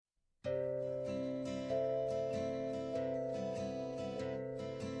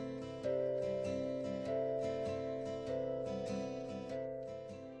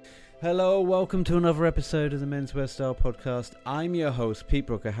Hello, welcome to another episode of the Menswear Style Podcast. I'm your host, Pete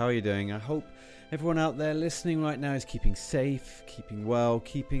Brooker. How are you doing? I hope everyone out there listening right now is keeping safe, keeping well,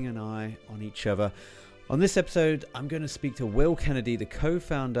 keeping an eye on each other. On this episode, I'm going to speak to Will Kennedy, the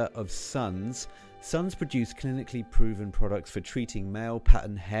co-founder of Sunz. Sunz produce clinically proven products for treating male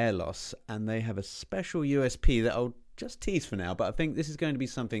pattern hair loss, and they have a special USP that I'll just tease for now, but I think this is going to be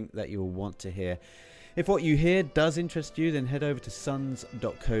something that you'll want to hear. If what you hear does interest you, then head over to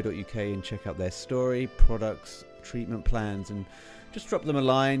sunz.co.uk and check out their story, products, treatment plans, and just drop them a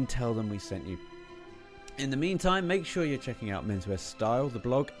line, tell them we sent you. In the meantime, make sure you're checking out Menswear Style, the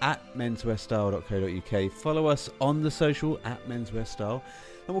blog at menswearstyle.co.uk. Follow us on the social at Menswear Style,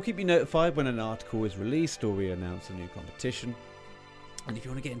 and we'll keep you notified when an article is released or we announce a new competition. And if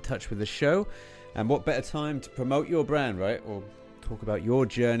you want to get in touch with the show, and what better time to promote your brand, right? Or talk about your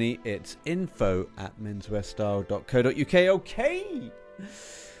journey, it's info@menswearstyle.co.uk. Okay,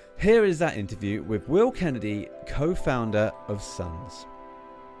 here is that interview with Will Kennedy, co-founder of Sunz.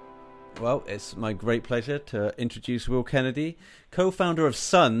 Well, it's my great pleasure to introduce Will Kennedy, co-founder of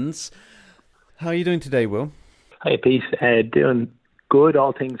Sunz. How are you doing today, Will? Hi, Pete. Doing good,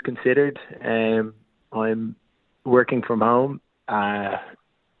 all things considered. I'm working from home,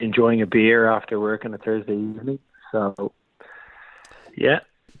 enjoying a beer after work on a Thursday evening. So, yeah.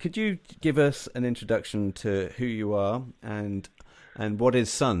 Could you give us an introduction to who you are and what is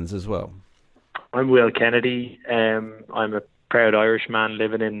Sunz as well? I'm Will Kennedy. I'm a proud Irishman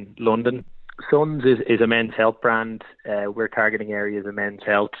living in London. Sunz is a men's health brand. We're targeting areas of men's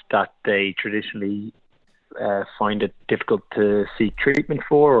health that they traditionally find it difficult to seek treatment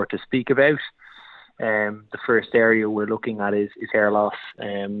for or to speak about. The first area we're looking at is hair loss.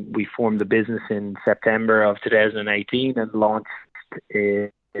 We formed the business in September of 2018 and launched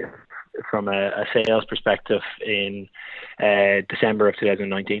from a sales perspective in December of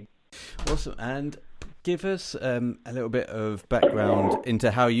 2019. Awesome. And give us a little bit of background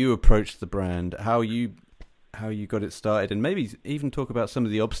into how you approached the brand, how you got it started, and maybe even talk about some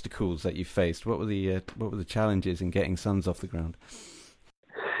of the obstacles that you faced. What were the challenges in getting Sunz off the ground?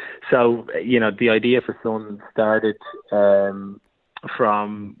 So, the idea for Sunz started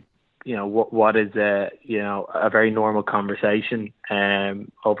from what is a very normal conversation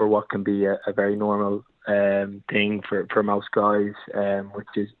over what can be a very normal thing for most guys,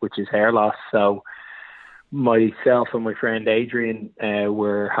 which is hair loss. So myself and my friend Adrian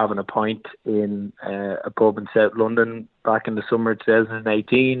were having a pint in a pub in South London back in the summer of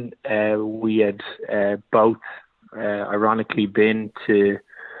 2018. We had both ironically been to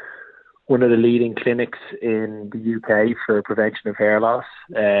one of the leading clinics in the UK for prevention of hair loss,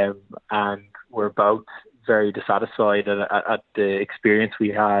 and we're both very dissatisfied at the experience we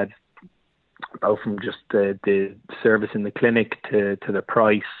had, both from just the service in the clinic to the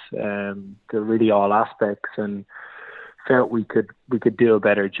price, to really all aspects, and felt we could do a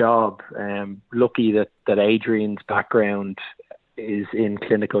better job. Lucky that Adrian's background is in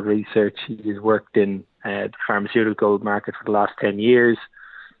clinical research. He's worked in the pharmaceutical market for the last 10 years.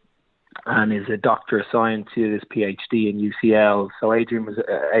 And is a Doctor of Science, he did his PhD in UCL. So Adrian was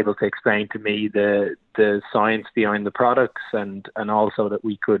able to explain to me the science behind the products, and also that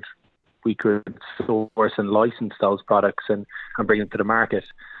we could source and license those products and bring them to the market.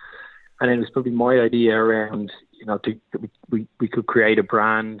 And it was probably my idea around, we could create a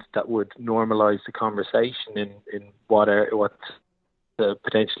brand that would normalise the conversation in what's the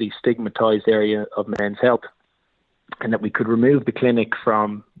potentially stigmatised area of men's health, and that we could remove the clinic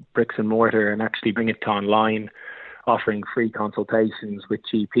from bricks and mortar and actually bring it to online, offering free consultations with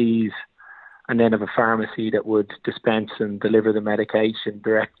GPs, and then have a pharmacy that would dispense and deliver the medication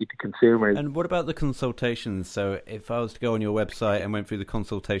directly to consumers. And what about the consultations? So if I was to go on your website and went through the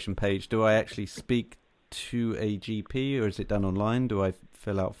consultation page, do I actually speak to a GP, or is it done online? Do I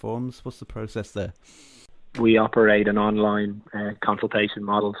fill out forms? What's the process there? We operate an online consultation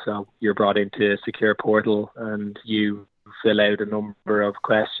model, so you're brought into a secure portal and you fill out a number of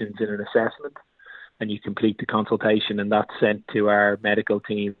questions in an assessment, and you complete the consultation, and that's sent to our medical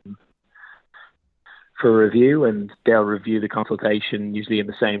team for review, and they'll review the consultation usually in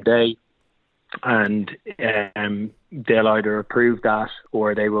the same day, and they'll either approve that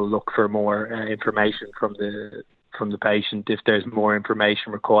or they will look for more information from the patient. If there's more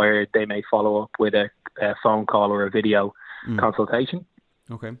information required, they may follow up with a phone call or a video consultation.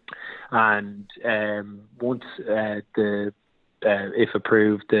 Okay. And once if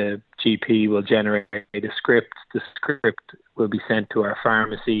approved, the GP will generate a script. The script will be sent to our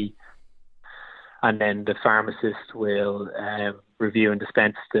pharmacy, and then the pharmacist will review and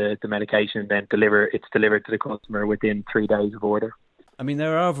dispense the medication, and then delivered to the customer within 3 days of order. I mean,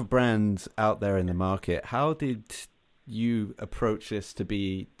 there are other brands out there in the market. How did you approach this to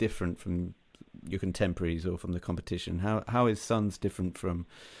be different from your contemporaries or from the competition? How is Suns different from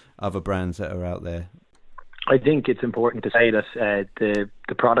other brands that are out there? I think it's important to say that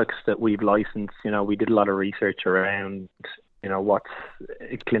the products that we've licensed, we did a lot of research around, what's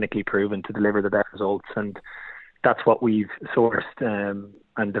clinically proven to deliver the best results, and that's what we've sourced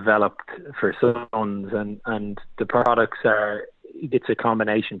and developed for Suns. And the products it's a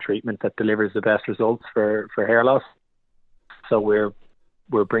combination treatment that delivers the best results for hair loss. So we're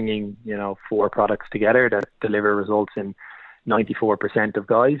bringing 4 products together that deliver results in 94% of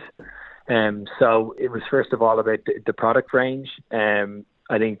guys. So it was first of all about the product range.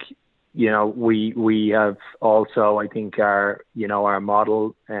 I think we have also, I think, our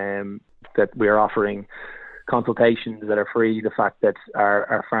model that we're offering consultations that are free. The fact that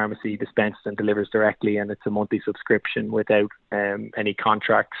our pharmacy dispenses and delivers directly, and it's a monthly subscription without any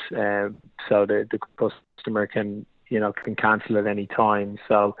contracts, so the customer can cancel at any time.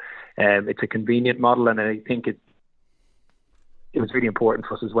 So it's a convenient model, and I think it was really important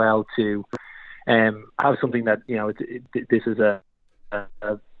for us as well to have something that this is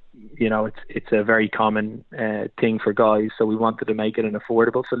it's a very common thing for guys. So we wanted to make it an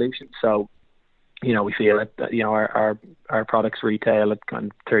affordable solution. So we feel that our products retail at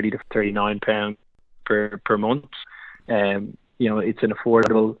kind of £30 to £39 per month. It's an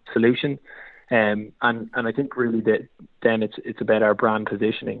affordable solution. And I think really that then it's about our brand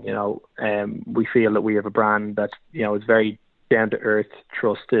positioning. We feel that we have a brand that is very down to earth,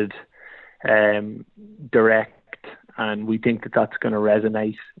 trusted, direct, and we think that that's going to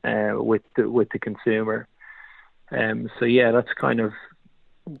resonate with the consumer. So yeah, that's kind of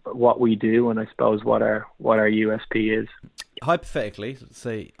what we do, and I suppose what our USP is. Hypothetically,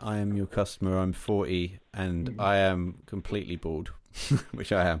 say I am your customer, I'm 40 and I am completely bald,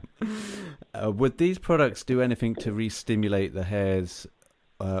 which I am. Would these products do anything to re-stimulate the hairs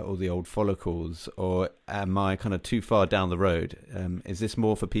or the old follicles, or am I kind of too far down the road? Is this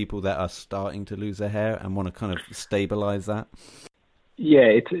more for people that are starting to lose their hair and want to kind of stabilize that? Yeah,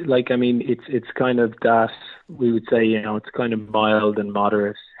 it's kind of that, we would say, it's kind of mild and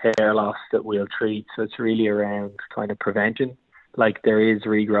moderate hair loss that we'll treat. So it's really around kind of prevention. Like, there is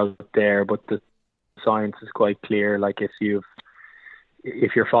regrowth there, but the science is quite clear. Like, if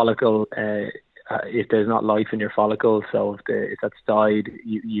your follicle, if there's not life in your follicle, so if that's died,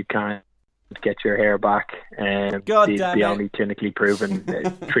 you can't get your hair back. The only clinically proven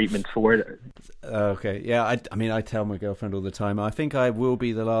treatments for it. Okay, yeah, I tell my girlfriend all the time, I think I will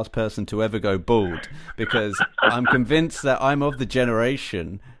be the last person to ever go bald, because I'm convinced that I'm of the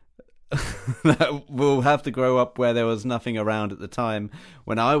generation that will have to grow up where there was nothing around at the time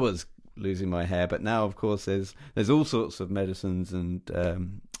when I was losing my hair. But now, of course, there's all sorts of medicines and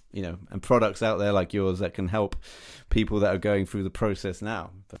and products out there like yours that can help people that are going through the process now.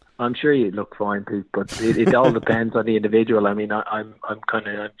 I'm sure you look fine, Pete, but it all depends on the individual. I mean, I'm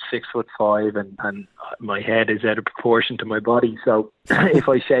 6'5", and my head is out of proportion to my body. So if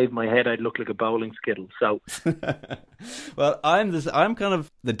I shave my head, I'd look like a bowling skittle. So, well, I'm kind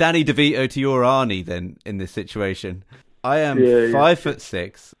of the Danny DeVito to your Arnie then in this situation. I am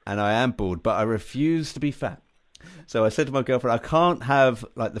 5'6", and I am bald, but I refuse to be fat. So I said to my girlfriend, I can't have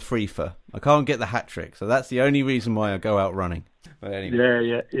like the free fur. I can't get the hat trick. So that's the only reason why I go out running. But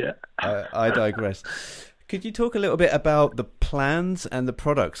anyway, yeah. I digress. Could you talk a little bit about the plans and the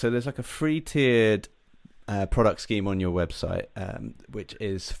products? So there's like a free tiered product scheme on your website, which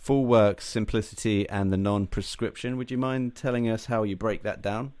is Full Works, Simplicity, and the non-prescription. Would you mind telling us how you break that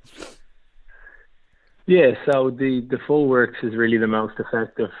down? Yeah, so the Full Works is really the most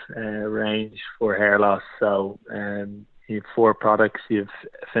effective range for hair loss. So you have 4 products. You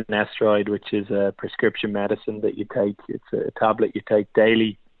have finasteride, which is a prescription medicine that you take. It's a tablet you take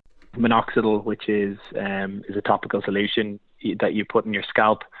daily. Minoxidil, which is a topical solution that you put in your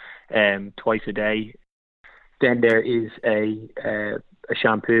scalp twice a day. Then there is a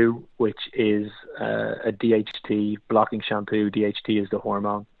shampoo, which is a DHT blocking shampoo. DHT is the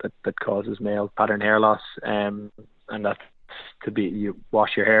hormone that causes male pattern hair loss, and that's to be, you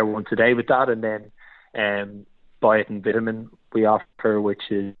wash your hair once a day with that, and then biotin vitamin we offer, which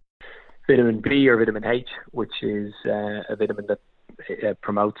is vitamin B or vitamin H, which is a vitamin that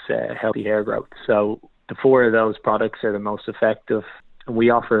promotes healthy hair growth. So the 4 of those products are the most effective. And we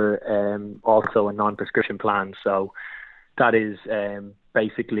offer also a non-prescription plan. So that is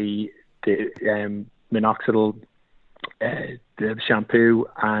basically the minoxidil, the shampoo,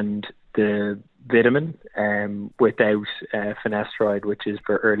 and the vitamin without finasteride, which is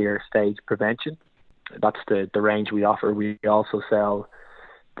for earlier stage prevention. that's the range we offer. We also sell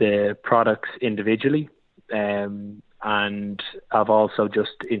the products individually, and I've also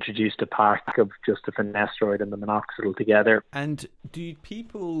just introduced a pack of just the finasteride and the minoxidil together. And do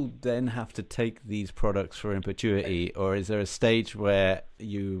people then have to take these products for in perpetuity, or is there a stage where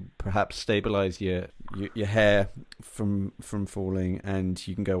you perhaps stabilize your hair from falling, and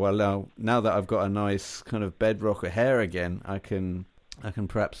you can go, well, now that I've got a nice kind of bedrock of hair again, I can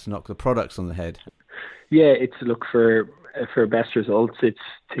perhaps knock the products on the head? Yeah, it's look for best results. It's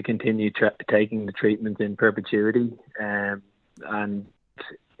to continue taking the treatment in perpetuity, and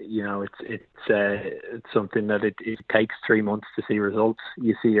it's something that it takes 3 months to see results.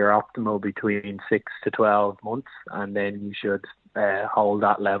 You see your optimal between 6 to 12 months, and then you should hold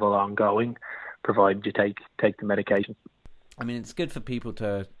that level ongoing, provided you take the medication. I mean, it's good for people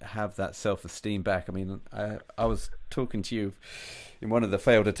to have that self-esteem back. I mean, I was talking to you in one of the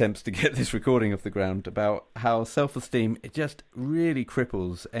failed attempts to get this recording off the ground about how self-esteem, it just really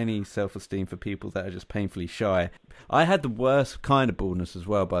cripples any self-esteem for people that are just painfully shy. I had the worst kind of baldness as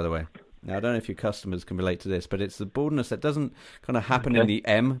well, by the way. Now, I don't know if your customers can relate to this, but it's the baldness that doesn't kind of happen in the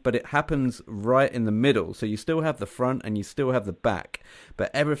M, but it happens right in the middle. So you still have the front and you still have the back,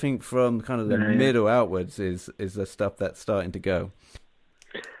 but everything from kind of the middle outwards is the stuff that's starting to go.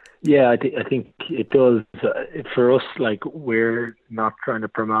 Yeah, I think it does. For us, like, we're not trying to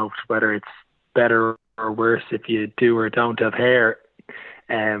promote whether it's better or worse if you do or don't have hair.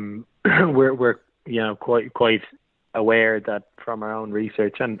 We're quite aware that from our own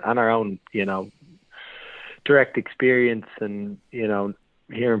research and our own direct experience, and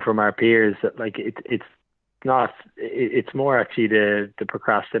hearing from our peers, that like it's more actually the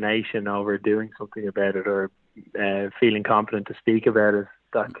procrastination over doing something about it, or feeling confident to speak about it,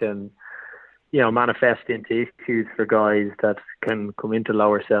 that can manifest into issues for guys that can come into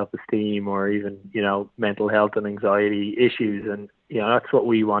lower self-esteem, or even mental health and anxiety issues. And that's what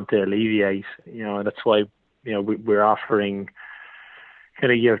we want to alleviate. That's why we're offering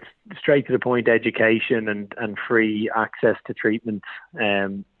kind of straight to the point education and free access to treatments.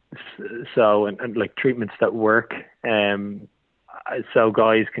 So like treatments that work. So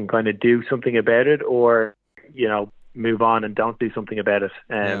guys can kind of do something about it, or move on and don't do something about it.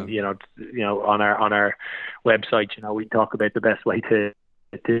 On our website, we talk about the best way to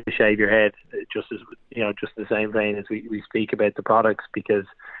shave your head, just the same vein as we speak about the products, because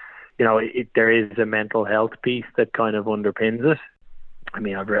there is a mental health piece that kind of underpins it. I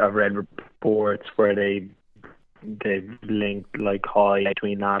mean, I've read reports where they've linked like high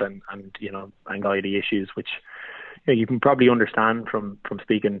between that and anxiety issues, which you can probably understand from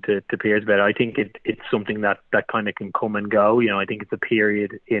speaking to peers about it. I think it's something that kind of can come and go. I think it's a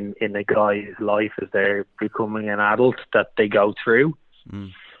period in a guy's life as they're becoming an adult that they go through.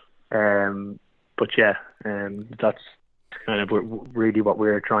 That's kind of really what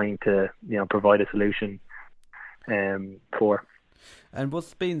we're trying to provide a solution for. And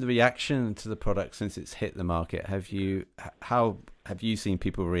what's been the reaction to the product since it's hit the market? How have you seen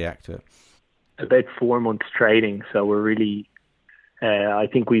people react to it? About 4 months trading, so we're really I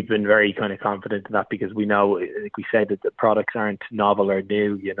think we've been very kind of confident in that, because we know, like we said, that the products aren't novel or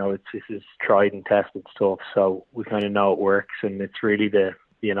new. This is tried and tested stuff, so we kind of know it works, and it's really the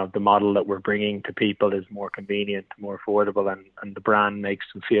model that we're bringing to people is more convenient, more affordable, and the brand makes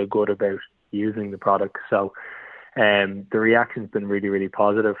them feel good about using the product. So the reaction's been really, really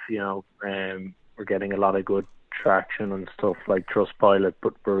positive. We're getting a lot of good traction on stuff like Trustpilot,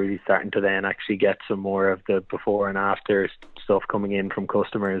 but we're really starting to then actually get some more of the before and after stuff coming in from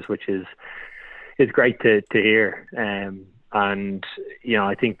customers, which is great to hear. And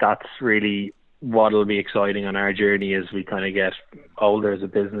I think that's really what'll be exciting on our journey as we kind of get older as a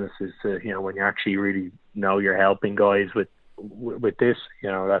business, is to, when you actually really know you're helping guys with this,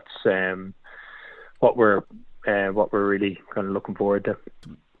 that's what we're really kind of looking forward to.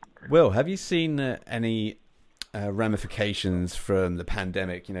 Will, have you seen any ramifications from the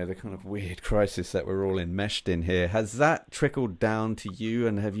pandemic, the kind of weird crisis that we're all enmeshed in here? Has that trickled down to you,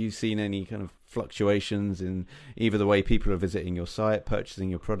 and have you seen any kind of fluctuations in either the way people are visiting your site, purchasing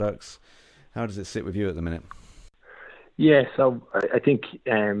your products? How does it sit with you at the minute? Yeah, so I think,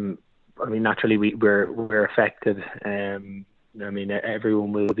 naturally we're affected.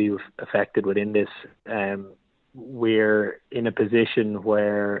 Everyone will be affected within this. We're in a position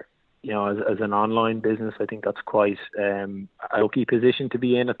where, as an online business, I think that's quite a lucky position to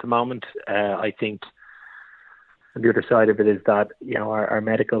be in at the moment. I think on the other side of it is that, our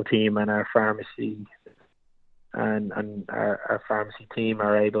medical team and our pharmacy and our pharmacy team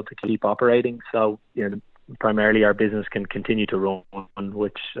are able to keep operating. So, primarily our business can continue to run,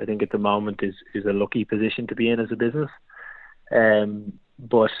 which I think at the moment is a lucky position to be in as a business.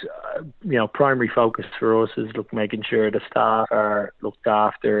 But primary focus for us is making sure the staff are looked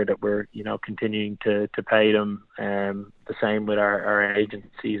after, that we're continuing to pay them. The same with our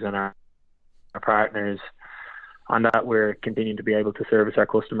agencies and our partners, and that we're continuing to be able to service our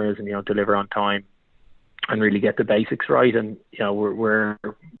customers and deliver on time and really get the basics right. And we're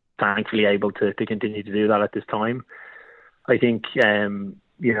thankfully able to continue to do that at this time. I think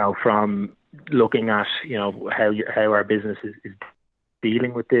from looking at how our business is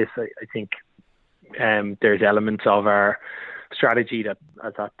dealing with this, I think there's elements of our strategy that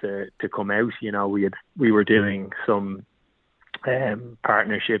has had to come out. We were doing some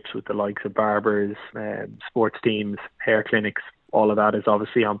partnerships with the likes of barbers, sports teams, hair clinics. All of that is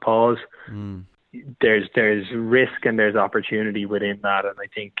obviously on pause. There's risk and there's opportunity within that, and I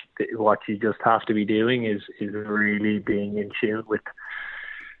think what you just have to be doing is really being in tune with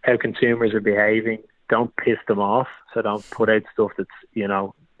how consumers are behaving. Don't piss them off, so don't put out stuff that's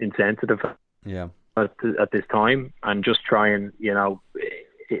insensitive at this time, and just try and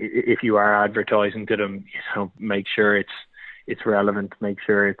if you are advertising to them, make sure it's relevant, make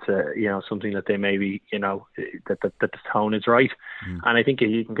sure it's something that they maybe that the tone is right. And I think if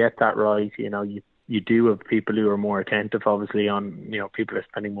you can get that right, you do have people who are more attentive, obviously, on people are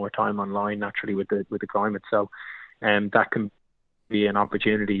spending more time online naturally with the climate, so that can be an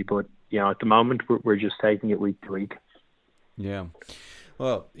opportunity. But at the moment we're just taking it week to week.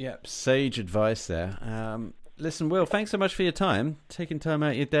 Sage advice there. Listen, Will, thanks so much for your time, taking time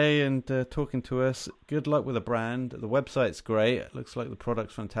out of your day and talking to us. Good luck with the brand. The website's great. It looks like the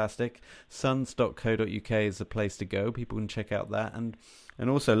product's fantastic. Suns.co.uk is the place to go. People can check out that and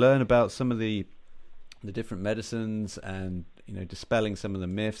also learn about some of the different medicines and dispelling some of the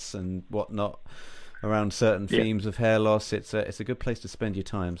myths and whatnot around certain themes of hair loss. It's a good place to spend your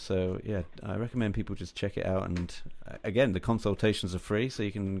time. So I recommend people just check it out. And again, the consultations are free, so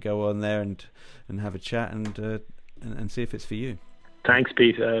you can go on there and have a chat and see if it's for you. Thanks,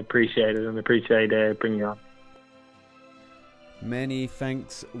 Pete. I appreciate it, and appreciate bringing you on. Many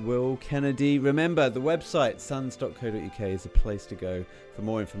thanks, Will Kennedy. Remember, the website suns.co.uk is the place to go for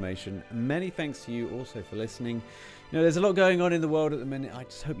more information. Many thanks to you also for listening. There's a lot going on in the world at the minute. I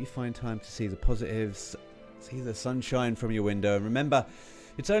just hope you find time to see the positives, see the sunshine from your window. And remember,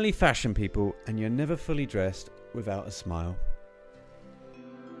 it's only fashion, people, and you're never fully dressed without a smile.